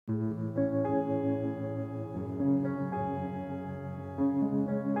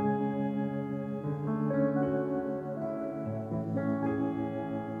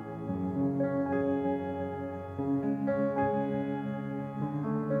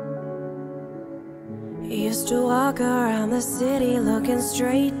Used to walk around the city looking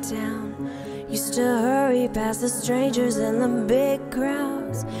straight down. Used to hurry past the strangers and the big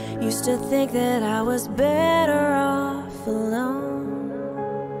crowds. Used to think that I was better off alone.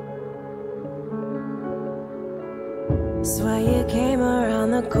 Swear you came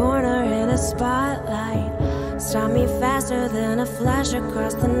around the corner in a spotlight. Stopped me faster than a flash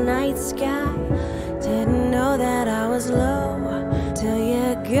across the night sky. Didn't know that I was low till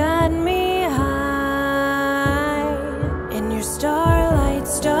you got me high. In your starlight,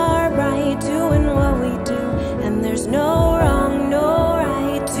 star bright, doing what we do. And there's no wrong, no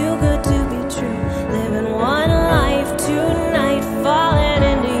right, too good to be true. Living one life tonight, falling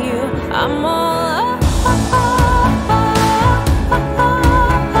into you. I'm all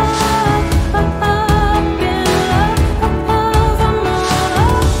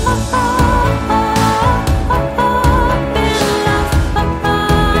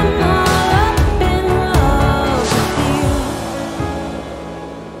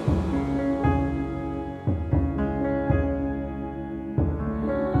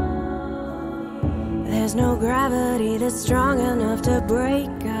There's no gravity that's strong enough to break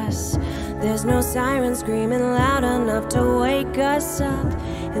us. There's no siren screaming loud enough to wake us up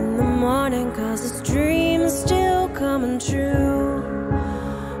in the morning, 'cause this dream's still coming true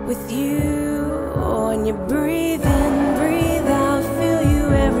with you. When you breathe in, breathe out, feel you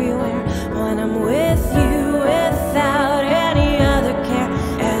everywhere.